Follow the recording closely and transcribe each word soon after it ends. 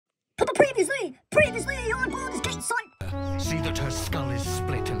Previously on Baldur's Gate site. See that her skull is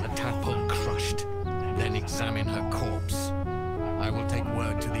split and the tadpole crushed. Then examine her corpse. I will take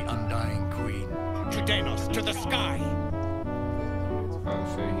word to the Undying Queen. To Denos, to the sky!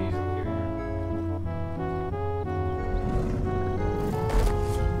 Oh, so he's here.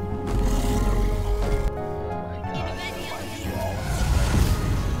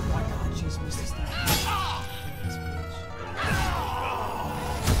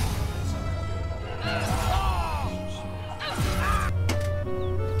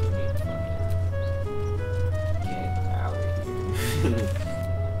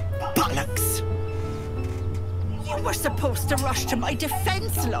 Bollocks! You were supposed to rush to my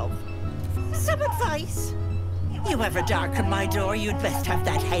defense, love. Some advice? You ever darken my door, you'd best have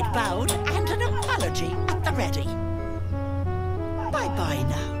that head bowed and an apology at the ready. Bye-bye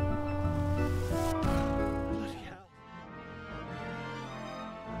now.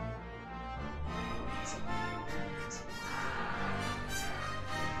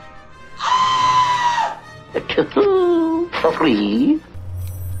 For free.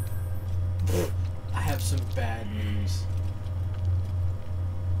 I have some bad news.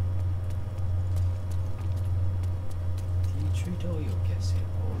 Do you treat all your guests here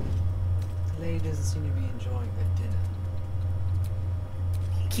poorly? The lady doesn't seem to be enjoying their dinner.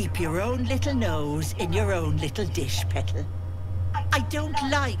 Keep your own little nose in your own little dish, Petal. I don't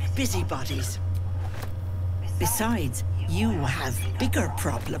like busybodies. Besides, you have bigger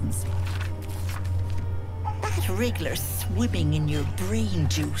problems. That wriggler swimming in your brain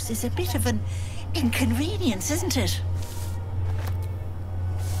juice is a bit of an inconvenience, isn't it?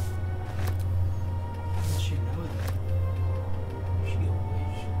 How does she know that? She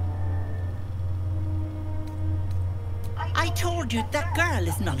always... I told you that girl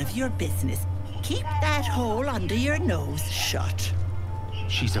is none of your business. Keep that hole under your nose shut.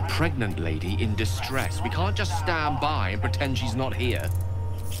 She's a pregnant lady in distress. We can't just stand by and pretend she's not here.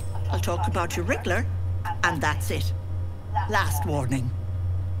 I'll talk about your wriggler, and that's it. Last warning.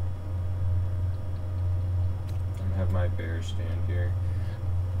 I'm gonna have my bear stand here.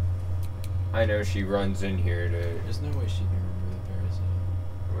 I know she runs in here to... There's no way she can remove the parasite.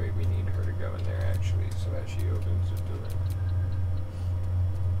 Wait, we need her to go in there actually, so that she opens the door.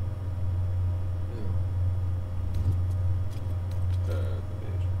 The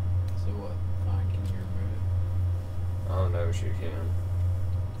bitch. So what? Fine, can you remove it? I don't know if she can.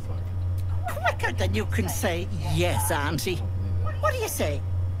 Fuck it. Quicker than you can say, yes, Auntie. I don't believe that. What do you say?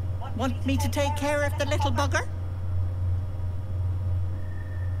 Want me to take care of the little bugger?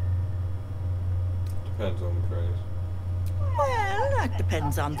 Depends on the price. Well, that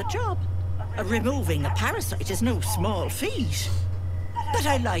depends on the job. Removing a parasite is no small feat. But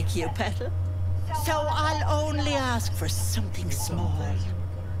I like you, Petal. So I'll only ask for something small.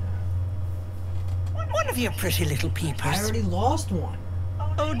 One of your pretty little I peepers. already lost one.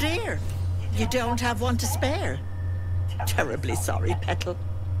 Oh dear, you don't have one to spare. Terribly sorry, Petal,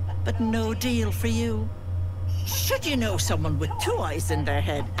 but no deal for you. Should you know someone with 2 eyes in their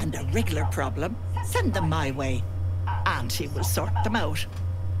head and a wriggler problem, send them my way. Auntie will sort them out.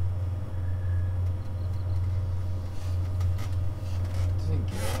 Doesn't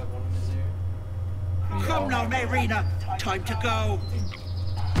Gil have one in his ear? Come now, Marina, time to go.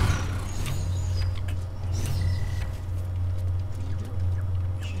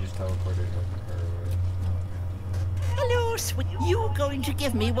 She just teleported her away. Hello, sweet. You going to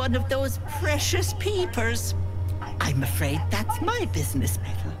give me one of those precious peepers? I'm afraid that's my business,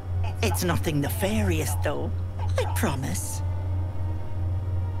 Petal. It's nothing nefarious, though. I promise.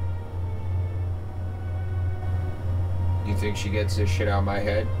 You think she gets this shit out of my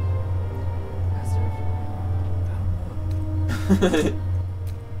head? Has there... I don't know.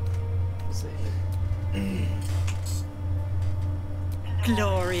 We'll see.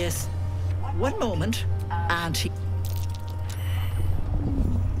 Glorious. One moment, Auntie.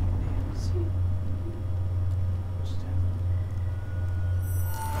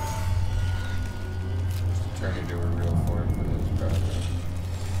 Turn into her real form for this project.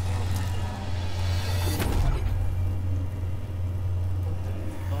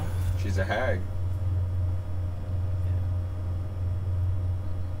 She's a hag.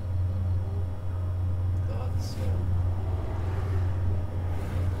 Thought so.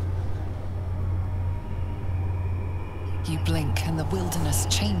 You blink and the wilderness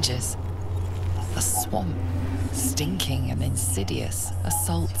changes. The swamp, stinking and insidious,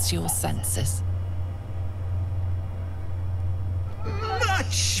 assaults your senses.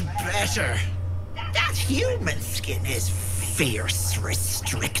 Much better. That human skin is fierce,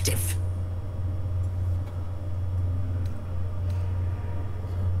 restrictive.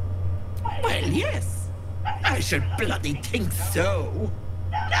 Well, yes. I should bloody think so.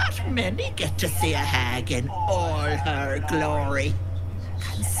 Not many get to see a hag in all her glory.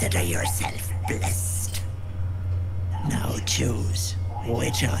 Consider yourself blessed. Now choose.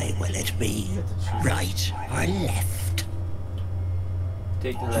 Which eye will it be? Right or left?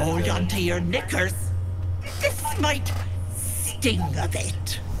 Take the left Hold eye. on to your knickers. This might sting a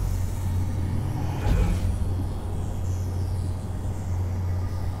bit.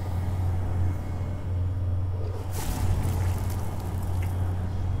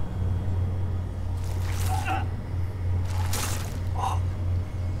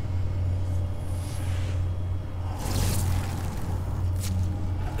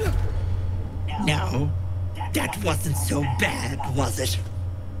 No, that wasn't so bad, was it?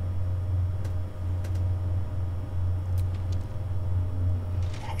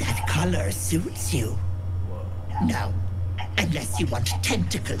 That color suits you. No, unless you want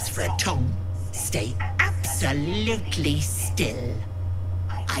tentacles for a tongue, stay absolutely still.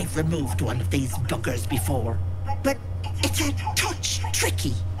 I've removed one of these buggers before, but it's a touch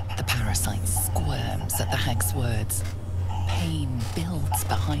tricky. The parasite squirms at the hag's words. Pain builds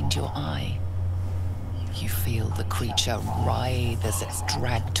behind your eye. You feel the creature writhe as it's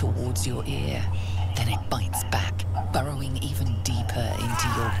dragged towards your ear. Then it bites back, burrowing even deeper into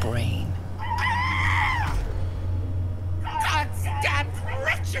your brain. Goddamn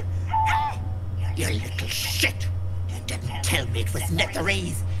wretched! You little shit! You didn't tell me it was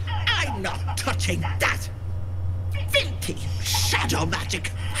Netherese. I'm not touching that! Filthy shadow magic!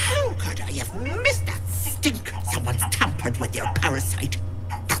 How could I have missed that stink? Someone's tampered with your parasite.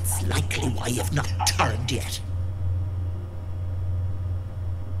 That's likely why you've not turned yet.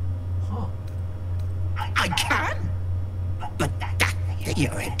 Huh. I can! But that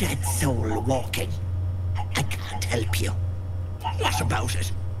you're a dead soul walking. I can't help you. What about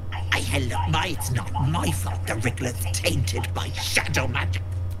it? I held up it's not my fault the Wriggler's tainted by shadow magic.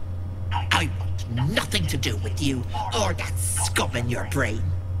 I want nothing to do with you or that scum in your brain.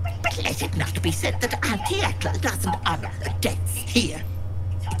 But let it not be said that Auntie Ethel doesn't honor her debts here.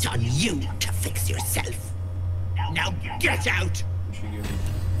 It's on you to fix yourself. Now get out! She gave me-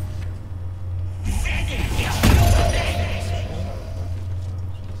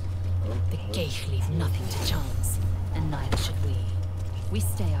 The Geich leave nothing to chance, and neither should we. We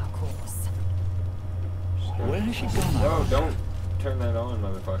stay our course. Where has she gone? No, don't turn that on,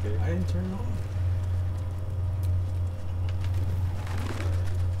 motherfucker. I didn't turn it on.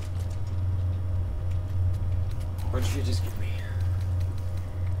 What did you just give me?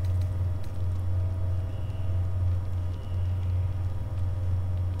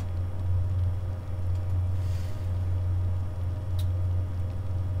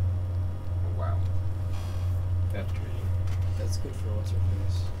 Wow. That's pretty. That's good for what's her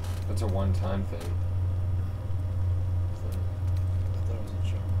face. That's a one-time thing. I thought it was a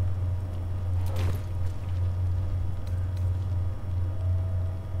charm.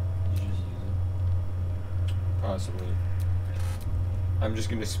 You just use it. Possibly. I'm just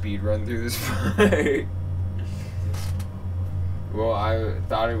gonna speed run through this part. Well, I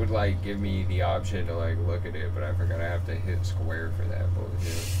thought it would like give me the option to like look at it, but I forgot I have to hit square for that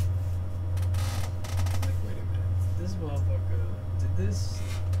bullshit. Like, wait a minute. This motherfucker. Did this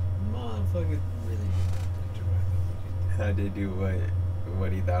motherfucker really do that? I did do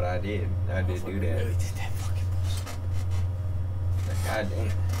what he thought I did. I did do that. Really did that fucking bullshit. God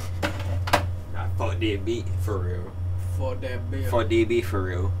damn. I fought that beat for real. For that bill. Fought that beat for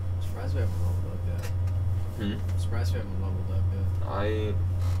real. Surprised we haven't leveled up yet. Surprised we haven't leveled up yet.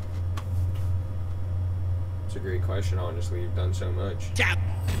 It's a great question, honestly. You've done so much. Down.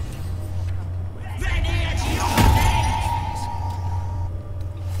 Ready at your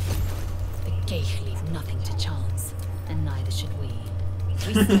The Geich leave nothing to chance, and neither should we.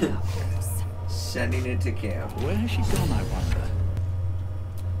 We stay our course. Sending it to camp. Where has she gone, I wonder?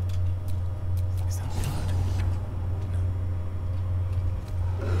 Is that blood?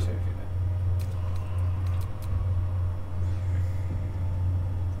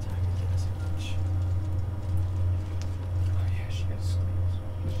 Time to get us lunch. Oh yeah, she got sleeves.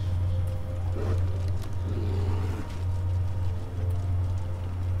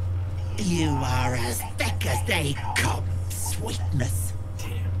 You are as thick as they come, sweetness.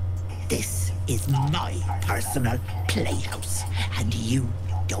 Damn. This is my personal playhouse, and you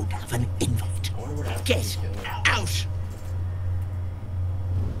don't have an invite. I wonder what happened Get to the killer. out!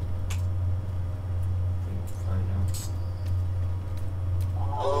 Find out.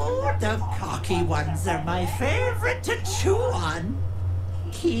 Oh, the cocky ones are my favorite to chew on.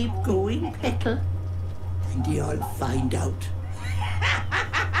 Keep going, Petal, and you'll find out.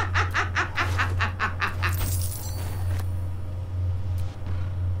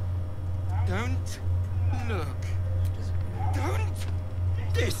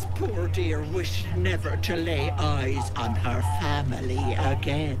 poor dear wished never to lay eyes on her family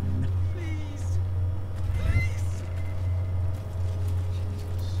again.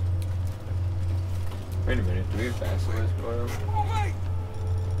 Wait a minute, do we have basilisk oil?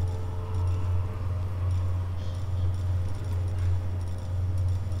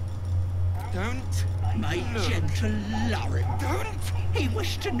 Don't. My gentle Lauren. Don't. He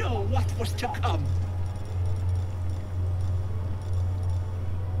wished to know what was to come.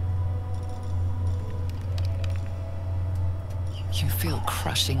 You feel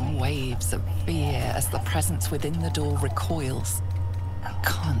crushing waves of fear as the presence within the door recoils. You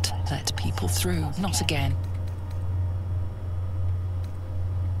can't let people through, not again.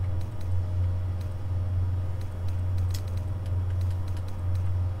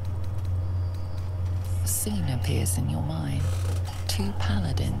 A scene appears in your mind. 2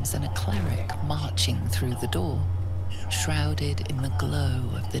 paladins and a cleric marching through the door, shrouded in the glow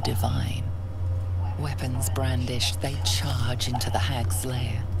of the divine. Weapons brandished, they charge into the hag's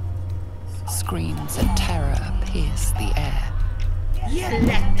lair. Screams of terror pierce the air. You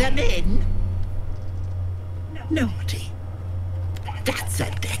let them in? Naughty. That's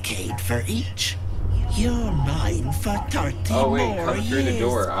a decade for each. You're mine for 30 Oh wait, more come through the years,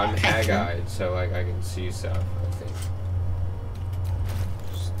 door. I'm Pecker. hag-eyed, so like I can see stuff, I think.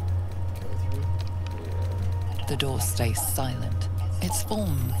 Just Go through. yeah. The door stays silent. Its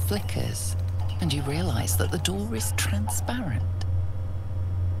form flickers, and you realize that the door is transparent.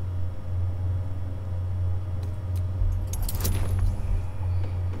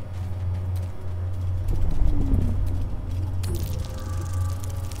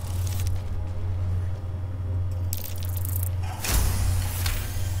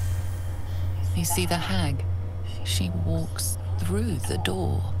 You see the hag. She walks through the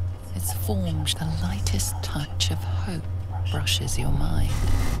door. Its form, the lightest touch of hope brushes your mind.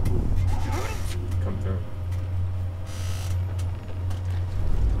 Come through.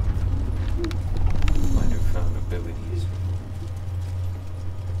 My newfound abilities.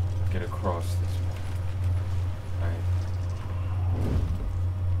 Get across this way. Alright.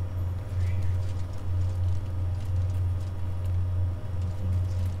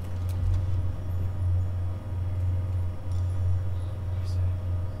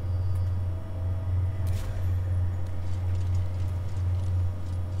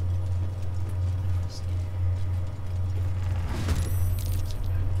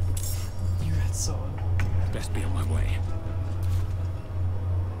 You're at so. Best be on my way.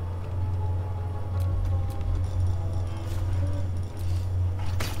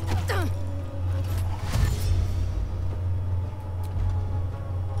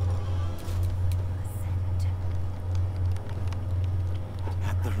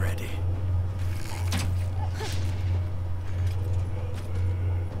 At the ready.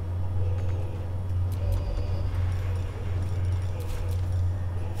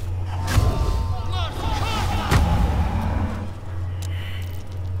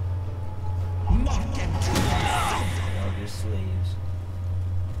 Mark them to All your slaves.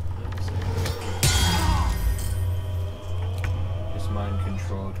 Just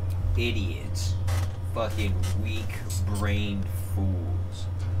mind-controlled idiots. Fucking weak-brained fools.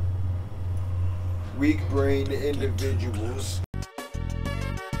 Weak-brained individuals.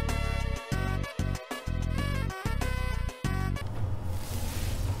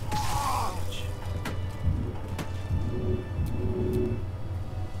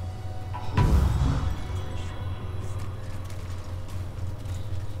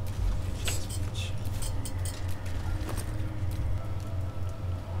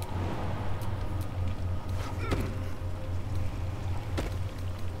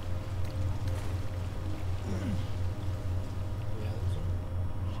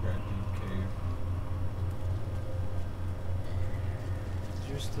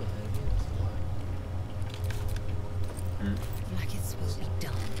 You're still hanging. That's why. Like it's supposed to be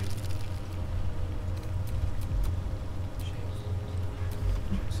done.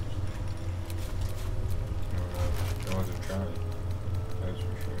 I wasn't trying. That's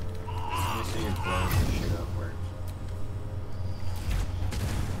for sure. Let me see if blowing this shit up works.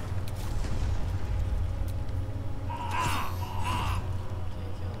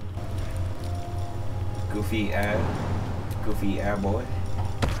 Goofy ad boy.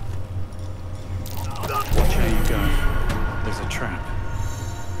 Watch how you go. There's a trap.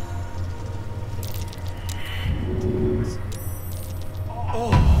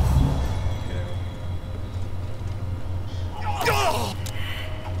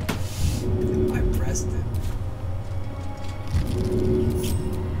 I pressed it.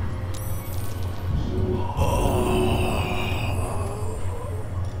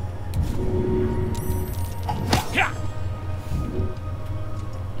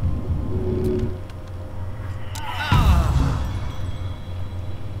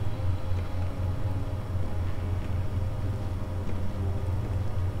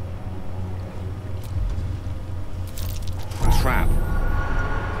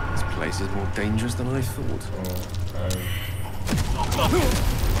 place is more dangerous than I thought.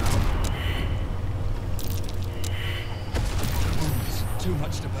 It's too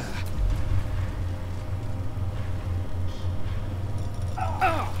much to bear.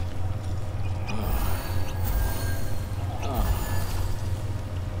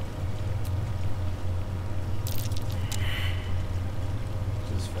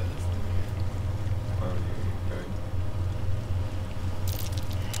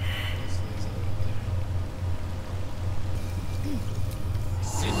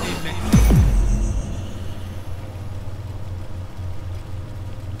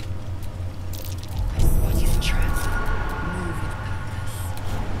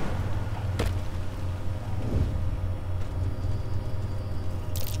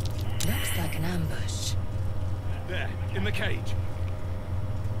 In the cage.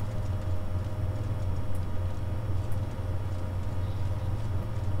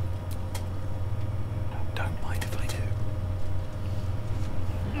 Don't mind if I do.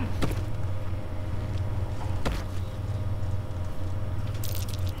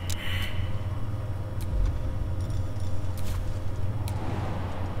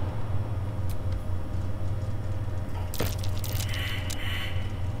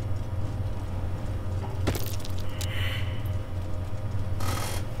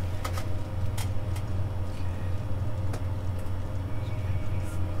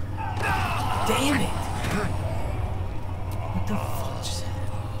 Damn it! What the fuck just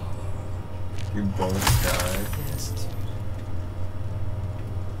happened? You both died. Yes, dude.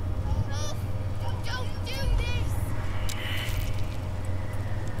 Don't do this!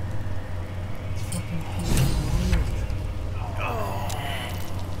 It's fucking weird.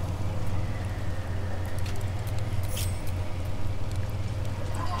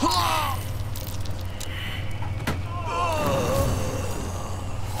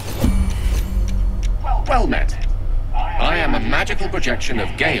 Well met. I am a magical projection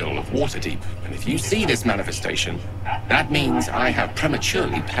of Gale of Waterdeep, and if you see this manifestation, that means I have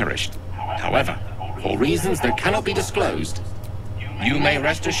prematurely perished. However, for reasons that cannot be disclosed, you may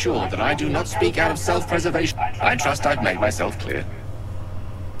rest assured that I do not speak out of self-preservation. I trust I've made myself clear.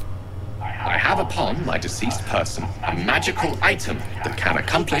 I have upon my deceased person a magical item that can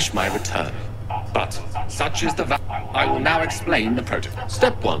accomplish my return. But such is the I will now explain the protocol.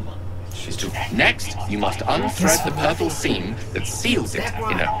 Step 1 is to... Next, you must unthread the purple seam that seals it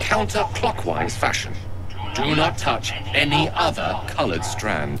in a counterclockwise fashion. Do not touch any other colored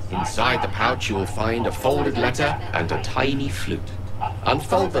strand. Inside the pouch you will find a folded letter and a tiny flute.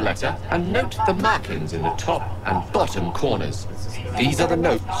 Unfold the letter and note the markings in the top and bottom corners. These are the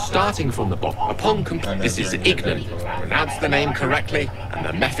notes starting from the bottom. Upon this is Ignan. Pronounce the name correctly and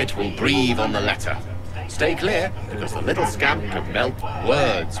the mephit will breathe on the letter. Stay clear, because the little scamp can melt.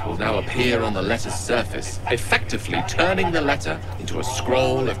 Words will now appear on the letter's surface, effectively turning the letter into a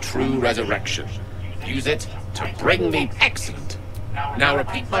scroll of true resurrection. Use it to bring me... Excellent. Now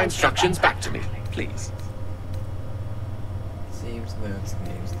repeat my instructions back to me, please. Seems notes,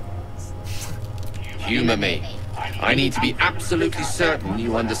 names, notes. Humor me. I need to be absolutely certain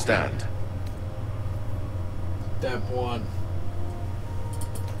you understand. Step 1.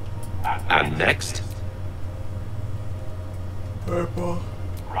 And next? Purple.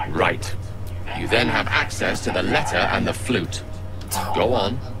 Right. You then have access to the letter and the flute. Go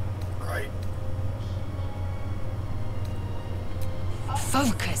on. Right.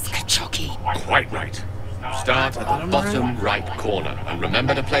 Focus, Kachoki. Quite right. Start at the bottom right corner and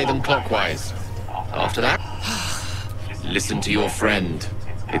remember to play them clockwise. After that, listen to your friend.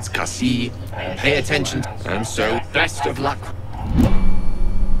 It's Kasi. Pay attention. And so, best of luck.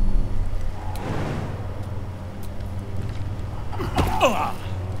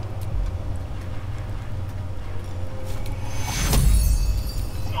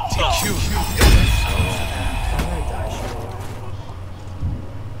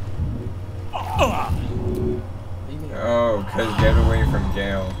 Oh, because get away from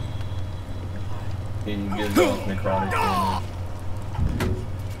Gale. He gives off necrotic damage.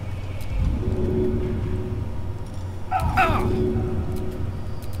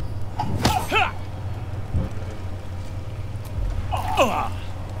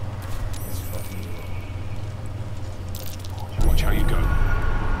 Watch how you go.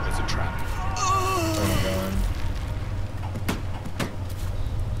 There's a trap. I'm going.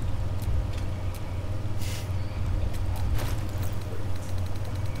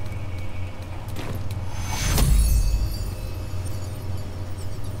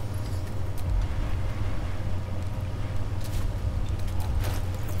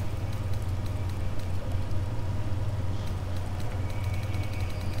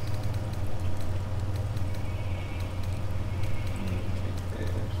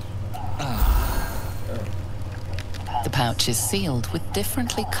 pouch is sealed with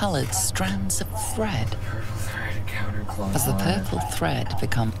differently colored strands of thread. Purple thread, counterclockwise. As the purple thread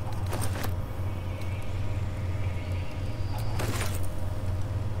becomes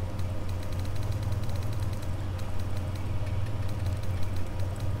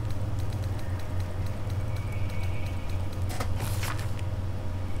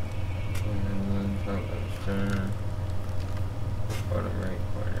Bottom right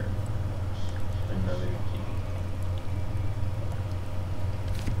corner. Another key.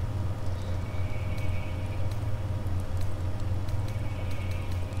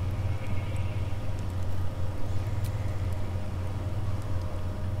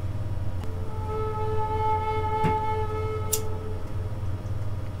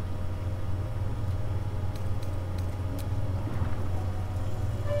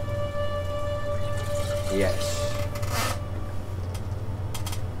 Yes.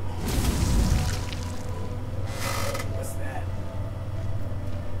 What's that?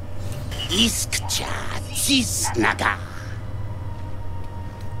 Iskcha cisnaga.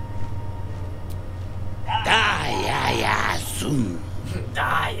 Dayaya zum.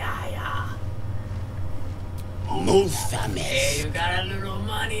 Dayaya. Musames. Hey, you got a little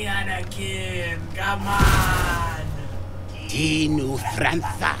money, Anakin. Come on. Tinu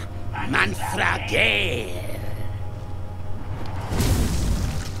Franza. Manfragel.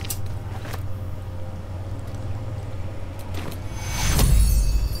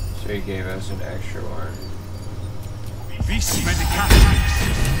 So he gave us an extra one. Vis medicatrix.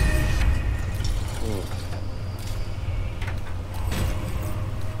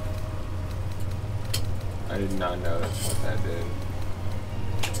 I did not know that's what that did.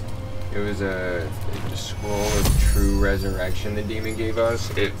 It was a scroll of true resurrection the demon gave us.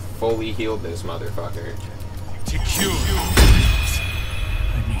 It fully healed this motherfucker. To cure.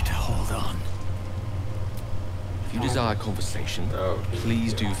 I need to hold on. If you desire conversation, Oh,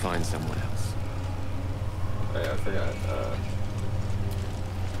 please do find someone else. Oh, yeah, I forgot.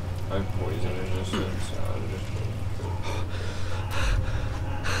 I have poison resistance, so I'm just...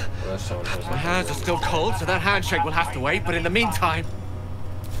 Unless someone has My hands are still cold, so that handshake will have to wait, but in the meantime...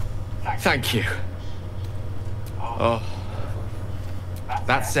 Thank you. Oh.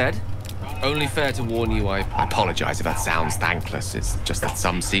 That said, only fair to warn you, I apologize if that sounds thankless. It's just that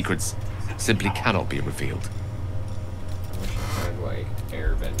some secrets simply cannot be revealed. I wish I had, like,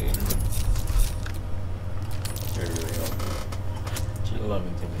 air bending. It would really help. I love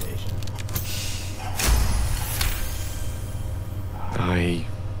intimidation.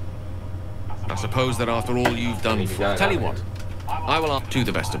 I suppose that after all you've done for... Tell you what, I will up to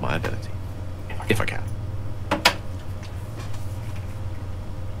the best of my ability. If I can.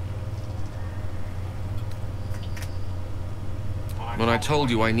 When I told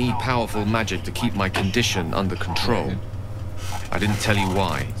you I need powerful magic to keep my condition under control, I didn't tell you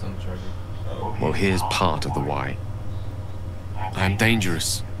why. It's on the charger. Well, here's part of the why. I am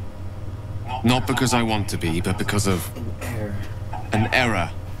dangerous. Not because I want to be, but because of an error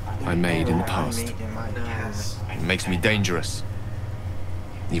I made in the past. It makes me dangerous,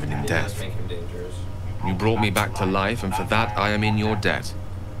 even in death. Make him dangerous. You brought me back to life, and for that I am in your debt.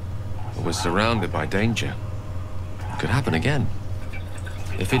 I was surrounded by danger. It could happen again.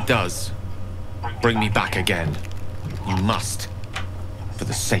 If it does, bring me back again. You must, for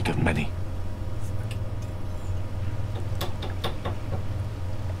the sake of many.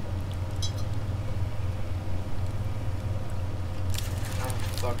 How the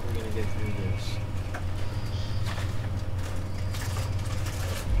fuck are we gonna get through this?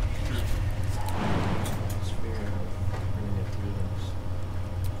 Let's figure out how we're gonna get through this.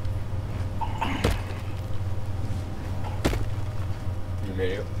 You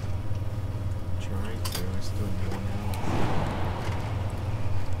video? Trying to. I still have 1 hour.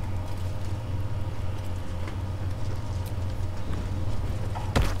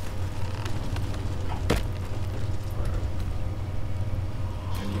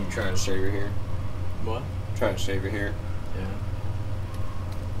 You trying to save her here? What? Trying to save her here? Yeah.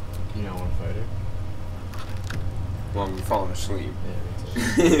 You don't want to fight her? Well, I'm falling asleep. Yeah,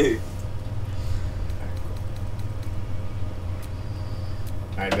 me too.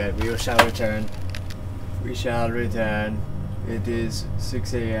 Alright, bet. We shall return. We shall return. It is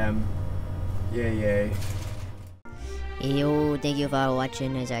 6 a.m. Yay, yay. Yo, thank you for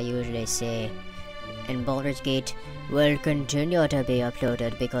watching, as I usually say. And Baldur's Gate will continue to be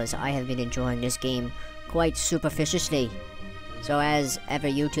uploaded because I have been enjoying this game quite superficiously. So as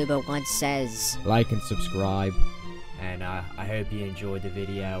every YouTuber once says, like and subscribe, and I hope you enjoyed the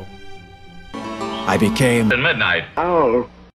video. I became... Midnight. Oh.